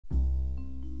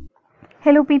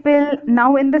Hello people,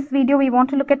 now in this video we want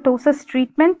to look at ptosis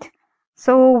treatment.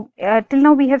 So till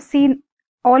now we have seen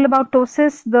all about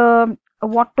ptosis,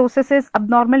 what ptosis is,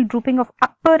 abnormal drooping of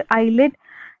upper eyelid,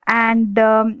 and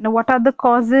what are the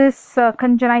causes,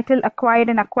 congenital, acquired,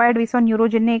 and acquired we saw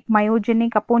neurogenic,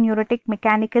 myogenic, aponeurotic,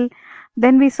 mechanical.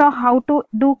 Then we saw how to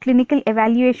do clinical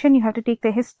evaluation. You have to take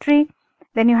the history.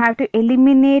 Then you have to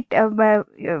eliminate,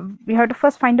 you have to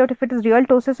first find out if it is real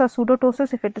ptosis or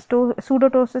pseudotosis. If it is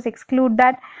pseudotosis, exclude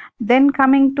that. Then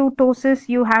coming to ptosis,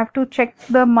 you have to check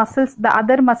the muscles, the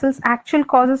other muscles. Actual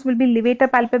causes will be levator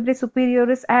palpebrae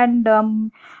superioris and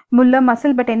Muller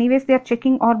muscle, but anyways they are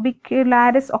checking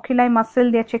orbicularis oculi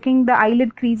muscle, they are checking the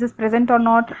eyelid creases present or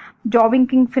not, jaw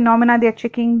winking phenomena they are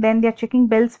checking, then they are checking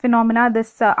Bell's phenomena,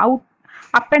 this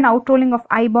up and out rolling of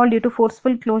eyeball due to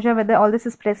forceful closure, whether all this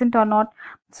is present or not.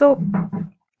 So,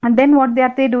 and then what they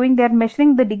are doing, they are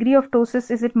measuring the degree of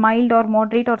ptosis, is it mild or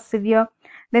moderate or severe.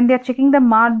 Then they are checking the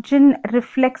margin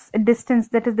reflex distance,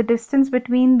 that is the distance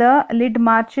between the lid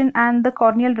margin and the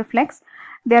corneal reflex.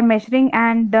 They are measuring,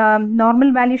 and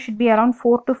normal value should be around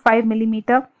 4 to 5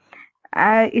 millimeter.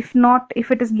 If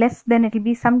it is less, then it will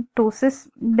be some ptosis.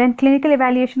 Then clinical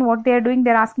evaluation, what they are doing,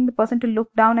 they are asking the person to look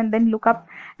down and then look up,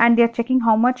 and they are checking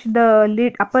how much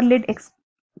the upper lid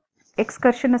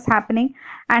excursion is happening,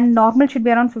 and normal should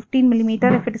be around 15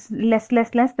 millimeter. If it is less,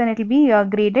 then it will be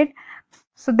graded.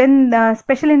 So then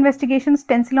special investigations,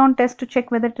 tensilon test to check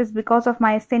whether it is because of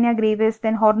myasthenia gravis.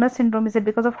 Then Horner syndrome, is it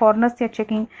because of Horner's, they are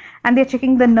checking, and they are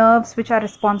checking the nerves which are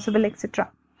responsible,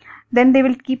 etc. Then they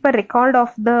will keep a record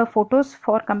of the photos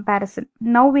for comparison.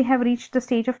 Now we have reached the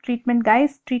stage of treatment,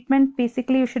 guys. Treatment,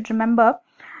 basically you should remember,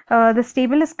 this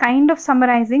table is kind of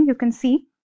summarizing. You can see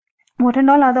what and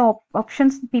all other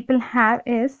options people have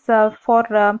is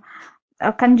for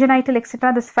congenital,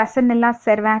 etc. This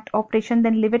Fasanella-Servat operation,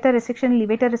 then Levator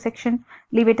resection,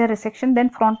 then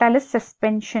Frontalis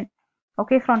suspension.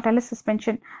 Okay, Frontalis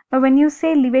suspension. Now when you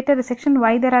say levator resection,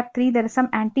 why there are three? There is some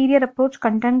anterior approach,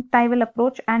 conjunctival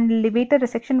approach, and levator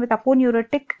resection with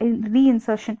aponeurotic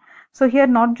reinsertion. So here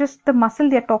not just the muscle,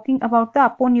 they are talking about the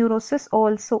aponeurosis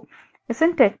also,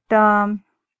 isn't it?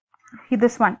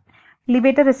 This one,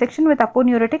 levator resection with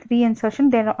aponeurotic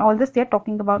reinsertion, there all this they are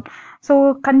talking about.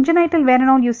 So congenital, where and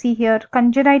all you see here,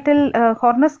 congenital,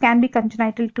 Horner's can be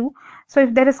congenital too. So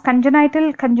if there is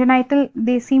congenital,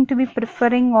 they seem to be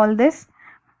preferring all this.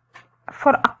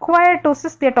 For acquired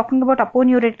ptosis, they are talking about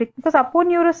aponeurotic, because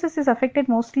aponeurosis is affected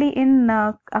mostly in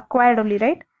acquired only,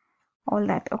 right? All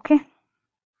that, okay.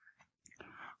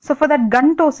 So for that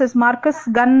gun ptosis, Marcus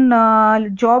gun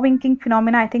jaw winking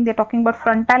phenomena, I think they're talking about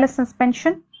Frontalis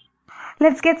suspension.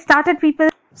 Let's get started, people.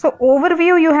 So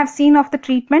overview you have seen of the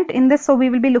treatment in this. So we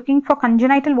will be looking for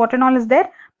congenital, what and all is there.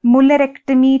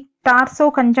 Mullerectomy,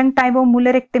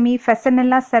 Tarso-conjunctivo-Mullerectomy,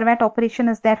 Fasanella-Servat operation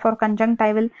is there for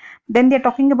conjunctival. Then they are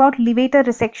talking about levator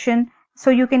resection.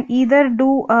 So you can either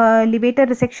do levator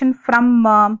resection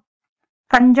from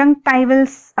conjunctival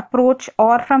approach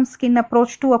or from skin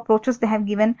approach. Two approaches they have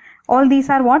given. All these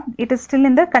are what? It is still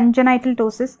in the congenital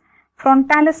ptosis.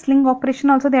 Frontalis sling operation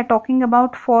also they are talking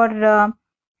about for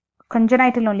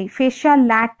congenital only. Fascia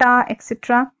lata,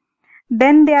 etc.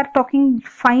 Then they are talking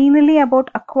finally about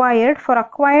acquired. For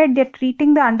acquired, they are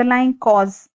treating the underlying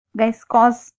cause. Guys,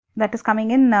 cause that is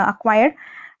coming in acquired.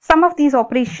 Some of these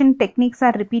operation techniques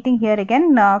are repeating here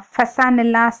again.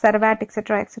 Fasanella-Servat,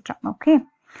 etc., etc. Okay.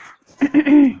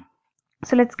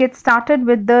 So let's get started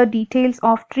with the details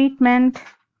of treatment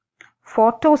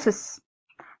for ptosis.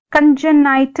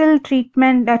 Congenital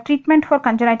treatment, treatment for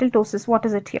congenital ptosis. What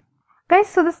is it here? Guys,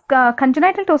 so this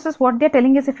congenital ptosis, what they're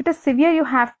telling is if it is severe, you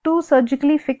have to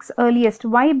surgically fix earliest.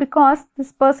 Why? Because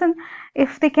this person,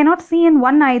 if they cannot see in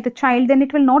one eye, the child, then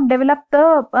it will not develop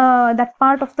the that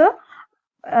part of the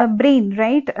brain,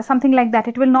 right? Something like that.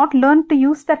 It will not learn to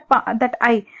use that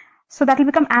eye. So that will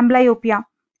become amblyopia.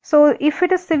 So if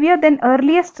it is severe, then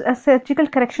earliest surgical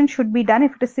correction should be done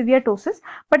if it is severe ptosis.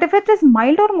 But if it is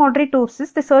mild or moderate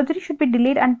ptosis, the surgery should be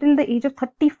delayed until the age of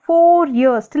 34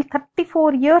 years. Till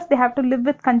 34 years, they have to live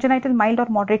with congenital mild or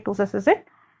moderate ptosis, is it?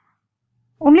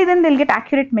 Only then they'll get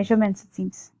accurate measurements, it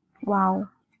seems. Wow.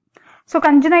 So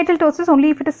congenital ptosis, only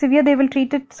if it is severe, they will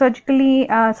treat it surgically.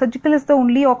 Surgical is the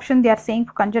only option they are saying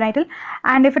for congenital.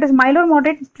 And if it is mild or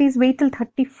moderate, please wait till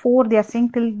 34, they are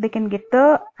saying, till they can get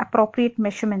the appropriate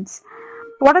measurements.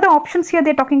 What are the options here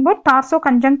they're talking about?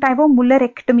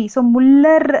 Tarso-conjunctivo-Mullerectomy. So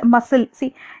Muller muscle.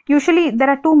 See, usually there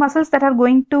are two muscles that are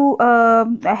going to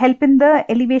help in the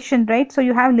elevation, right? So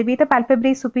you have levator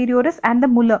palpebrae superioris and the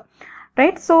Muller,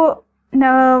 right? So,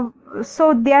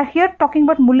 so they are here talking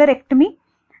about Mullerectomy.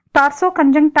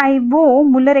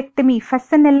 Tarso-conjunctivo-Mullerectomy,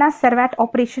 Fasanella-Servat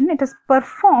operation. It is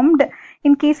performed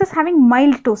in cases having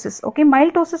mild ptosis. Okay,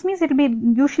 mild ptosis means it will be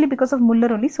usually because of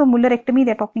Muller only. So Mullerectomy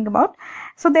they're talking about.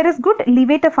 So there is good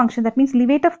levator function. That means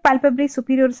levator palpebrae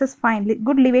superioris is fine.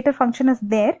 Good levator function is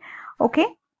there. Okay.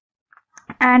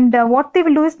 And what they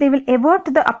will do is they will avert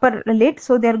the upper lid.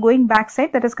 So they are going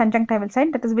backside, that is conjunctival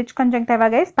side. That is which conjunctiva,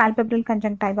 guys? Palpebral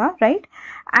conjunctiva, right?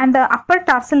 And the upper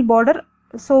tarsal border.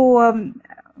 So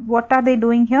what are they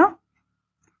doing here?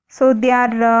 So they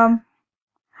are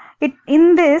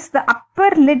in this, the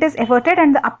upper lid is averted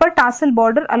and the upper tarsal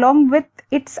border along with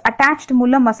its attached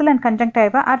Muller muscle and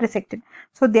conjunctiva are resected.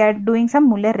 So they are doing some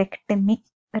Mullerectomy.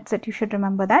 That's it. You should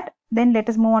remember that. Then let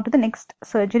us move on to the next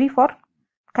surgery for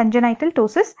congenital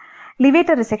ptosis.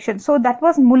 Levator resection. So that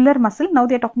was Muller muscle. Now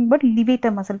they are talking about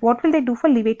levator muscle. What will they do for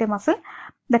levator muscle?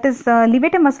 That is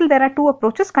levator muscle. There are two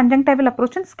approaches: conjunctival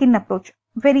approach and skin approach.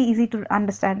 Very easy to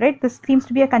understand, right? This seems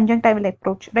to be a conjunctival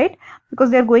approach, right? Because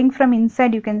they are going from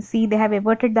inside. You can see they have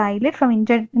averted the eyelid from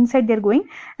inside. They are going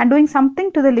and doing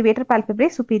something to the levator palpebrae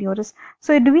superioris.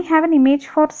 So do we have an image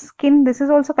for skin? This is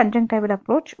also conjunctival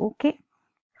approach. Okay.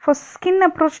 For skin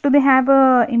approach, do they have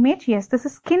a image? Yes, this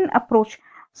is skin approach.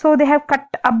 So they have cut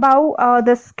above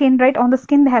the skin, right? On the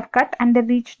skin they have cut and they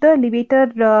reach the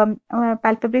levator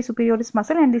palpebrae superioris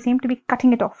muscle and they seem to be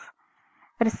cutting it off.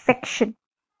 Resection.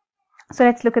 So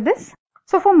let's look at this.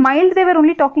 So for mild they were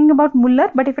only talking about Muller,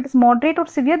 but if it is moderate or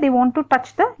severe they want to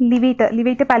touch the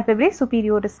levator palpebrae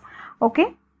superioris.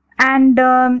 Okay. And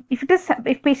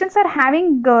if patients are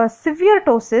having severe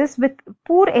ptosis with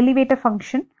poor levator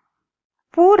function,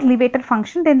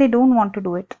 then they don't want to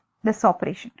do it, this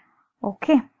operation.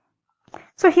 Okay.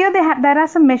 So here there are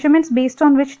some measurements based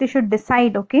on which they should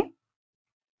decide. Okay.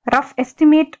 Rough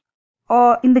estimate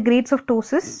in the grades of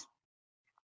ptosis.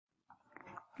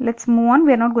 Let's move on.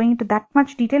 We are not going into that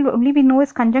much detail. Only we know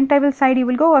is conjunctival side you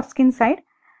will go or skin side.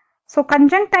 So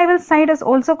conjunctival side is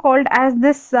also called as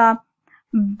this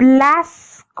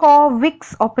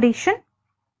Blaskowics operation.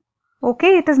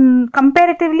 Okay, it is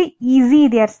comparatively easy,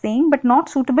 they are saying, but not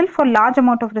suitable for large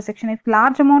amount of resection. If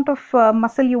large amount of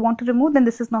muscle you want to remove, then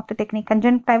this is not the technique.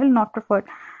 Conjunctival not preferred.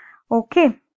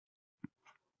 Okay.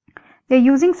 They are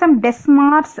using some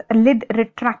Desmarre's lid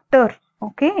retractor.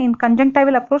 Okay, in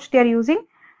conjunctival approach, they are using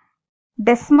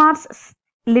Desmarre's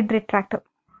lid retractor.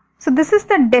 So this is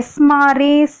the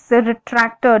Desmarre's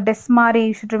retractor. Desmarre,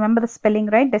 you should remember the spelling,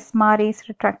 right? Desmarre's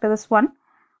retractor, this one.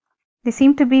 They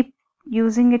seem to be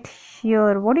using it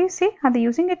here. What do you say? Are they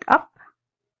using it up?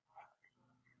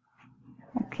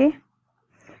 Okay.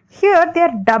 Here they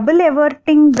are double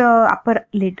everting the upper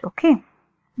lid. Okay.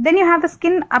 Then you have the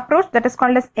skin approach that is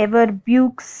called as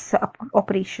Everbusch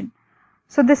operation.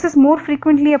 So this is more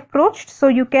frequently approached. So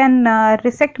you can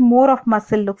resect more of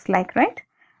muscle, looks like, right?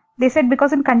 They said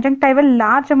because in conjunctival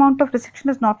large amount of resection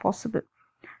is not possible.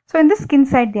 So in the skin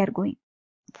side they are going.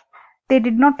 They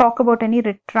did not talk about any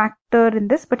retractor in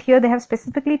this, but here they have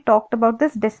specifically talked about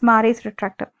this Desmarre's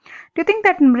retractor. Do you think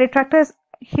that retractor is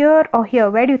here or here?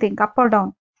 Where do you think? Up or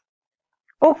down?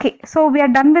 Okay, so we are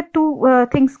done with two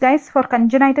things, guys. For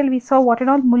congenital, we saw what and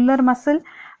all: Muller muscle,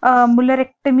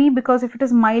 Mullerectomy, because if it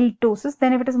is mild ptosis,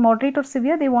 then if it is moderate or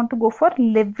severe, they want to go for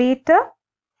levator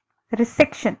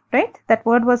resection, right? That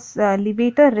word was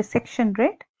levator resection,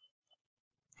 right?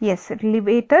 Yes,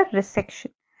 levator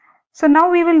resection. So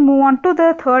now we will move on to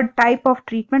the third type of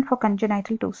treatment for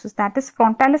congenital ptosis, that is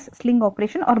frontalis sling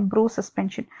operation or brow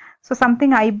suspension. So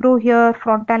something eyebrow here,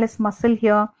 frontalis muscle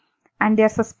here, and they are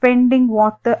suspending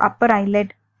what? The upper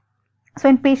eyelid. So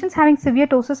in patients having severe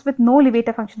ptosis with no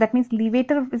levator function, that means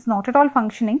levator is not at all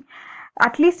functioning.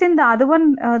 At least in the other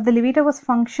one, the levator was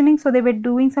functioning, so they were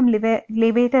doing some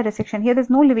levator resection. Here there's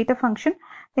no levator function.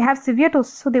 They have severe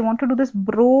ptosis, so they want to do this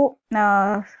brow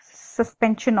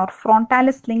suspension or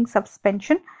frontalis sling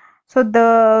suspension. So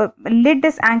the lid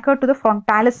is anchored to the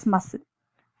frontalis muscle.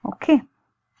 Okay.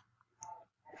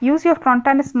 Use your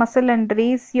frontalis muscle and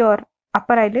raise your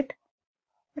upper eyelid.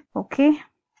 Okay.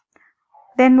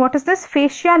 Then what is this?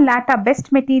 Fascia lata,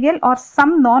 best material or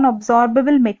some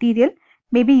non-absorbable material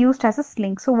may be used as a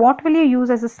sling. So what will you use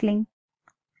as a sling?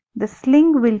 The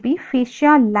sling will be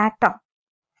fascia lata.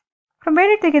 From where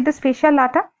did they get this fascia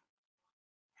lata?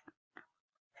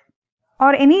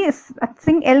 Or any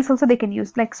thing else also they can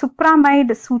use, like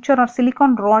supramide suture or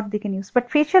silicone rod they can use.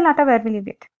 But fascia lata, where will you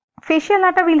get? Fascia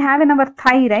lata we'll have in our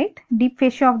thigh, right? Deep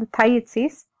fascia of the thigh, it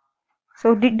says.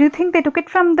 So do you think they took it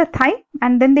from the thigh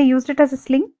and then they used it as a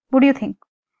sling? What do you think?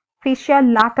 Fascia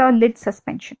lata lid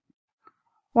suspension.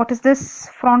 What is this?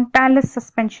 Frontalis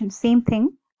suspension. Same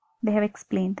thing they have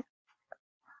explained.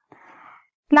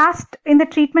 Last in the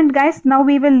treatment, guys, now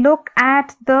we will look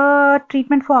at the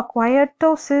treatment for acquired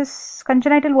ptosis.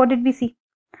 Congenital, what did we see?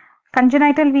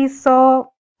 Congenital, we saw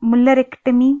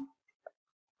mullerectomy,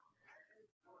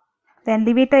 then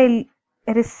levator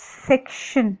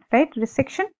resection, right?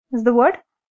 Resection is the word.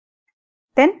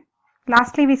 Then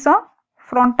lastly we saw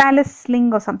frontalis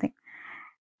sling or something.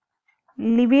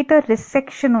 Levator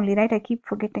resection only, right? I keep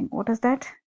forgetting. What is that?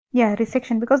 Yeah,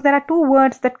 resection, because there are two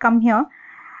words that come here.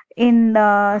 In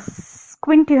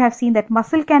squint you have seen that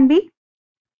muscle can be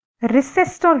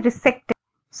recessed or resected.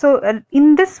 So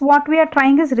in this what we are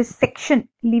trying is resection,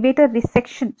 levator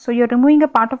resection. So you're removing a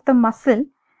part of the muscle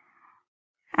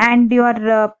and you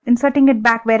are inserting it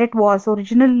back where it was,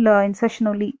 original insertion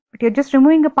only, but you're just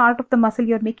removing a part of the muscle,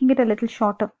 you're making it a little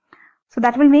shorter. So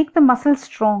that will make the muscle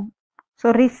strong.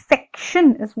 So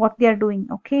resection is what they are doing,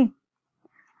 okay?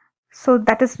 So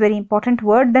that is very important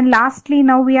word. Then lastly,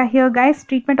 now we are here, guys,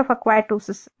 treatment of acquired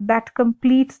ptosis. That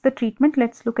completes the treatment.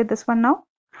 Let's look at this one now.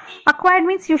 Acquired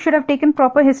means you should have taken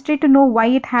proper history to know why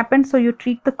it happened, so you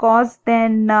treat the cause.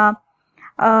 Then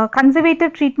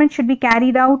conservative treatment should be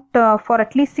carried out for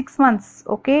at least 6 months,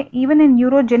 okay? Even in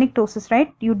neurogenic ptosis,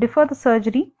 right? You defer the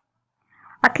surgery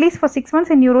at least for 6 months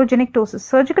in neurogenic ptosis.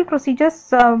 Surgical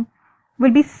procedures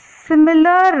will be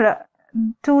similar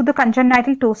to the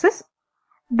congenital ptosis.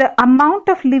 The amount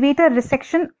of levator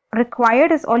resection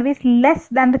required is always less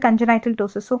than the congenital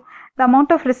ptosis. So the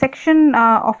amount of resection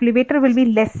of levator will be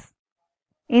less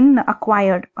in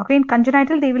acquired. Okay, in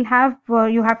congenital they will have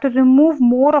you have to remove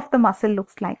more of the muscle,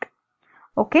 looks like.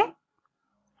 Okay.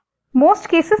 Most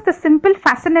cases the simple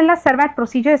Fasanella-Servat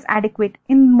procedure is adequate.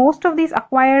 In most of these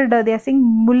acquired they are saying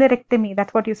mullerectomy.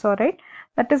 That's what you saw, right?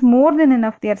 That is more than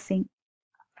enough they are saying.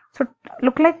 So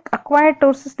look like acquired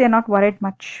ptosis, they are not worried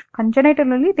much.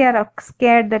 Congenital only they are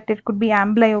scared that it could be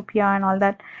amblyopia and all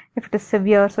that if it is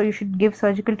severe. So you should give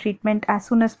surgical treatment as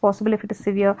soon as possible if it is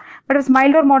severe. But if it's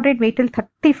mild or moderate, wait till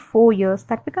 34 years.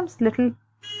 That becomes little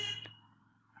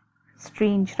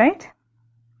strange, right?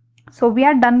 So we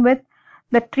are done with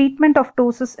the treatment of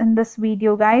ptosis in this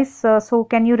video, guys. So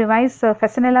can you revise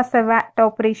Fasanella-Servat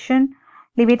operation,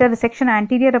 levator resection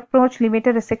anterior approach,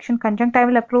 levator resection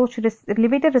conjunctival approach,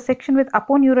 levator resection with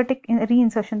aponeurotic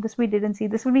reinsertion. This we didn't see.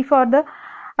 This will be for the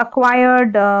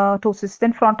acquired ptosis.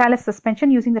 Then frontalis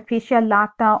suspension using the fascia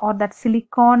lata or that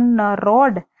silicone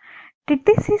rod. Did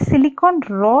they say silicone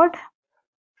rod?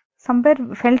 Somewhere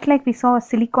felt like we saw a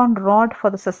silicone rod for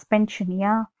the suspension.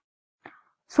 Yeah.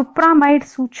 Supramide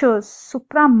suture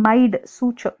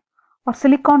or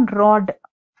silicone rod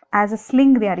as a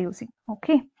sling they are using.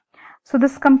 Okay. So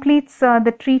this completes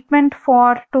the treatment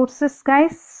for ptosis,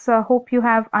 guys. Hope you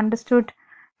have understood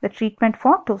the treatment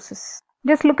for ptosis.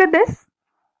 Just look at this.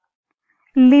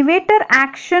 Levator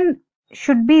action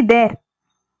should be there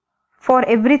for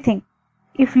everything.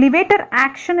 If levator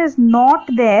action is not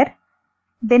there,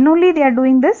 then only they are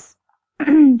doing this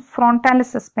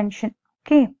frontalis suspension.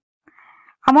 Okay.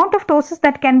 Amount of ptosis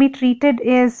that can be treated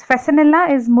is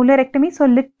Fasanella is mullerectomy, so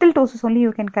little ptosis only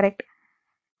you can correct.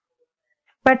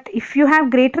 But if you have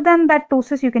greater than that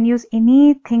ptosis, you can use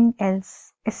anything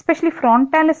else, especially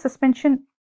frontalis suspension.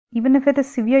 Even if it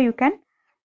is severe, you can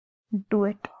do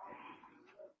it.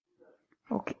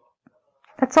 Okay,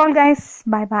 that's all, guys.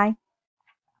 Bye bye.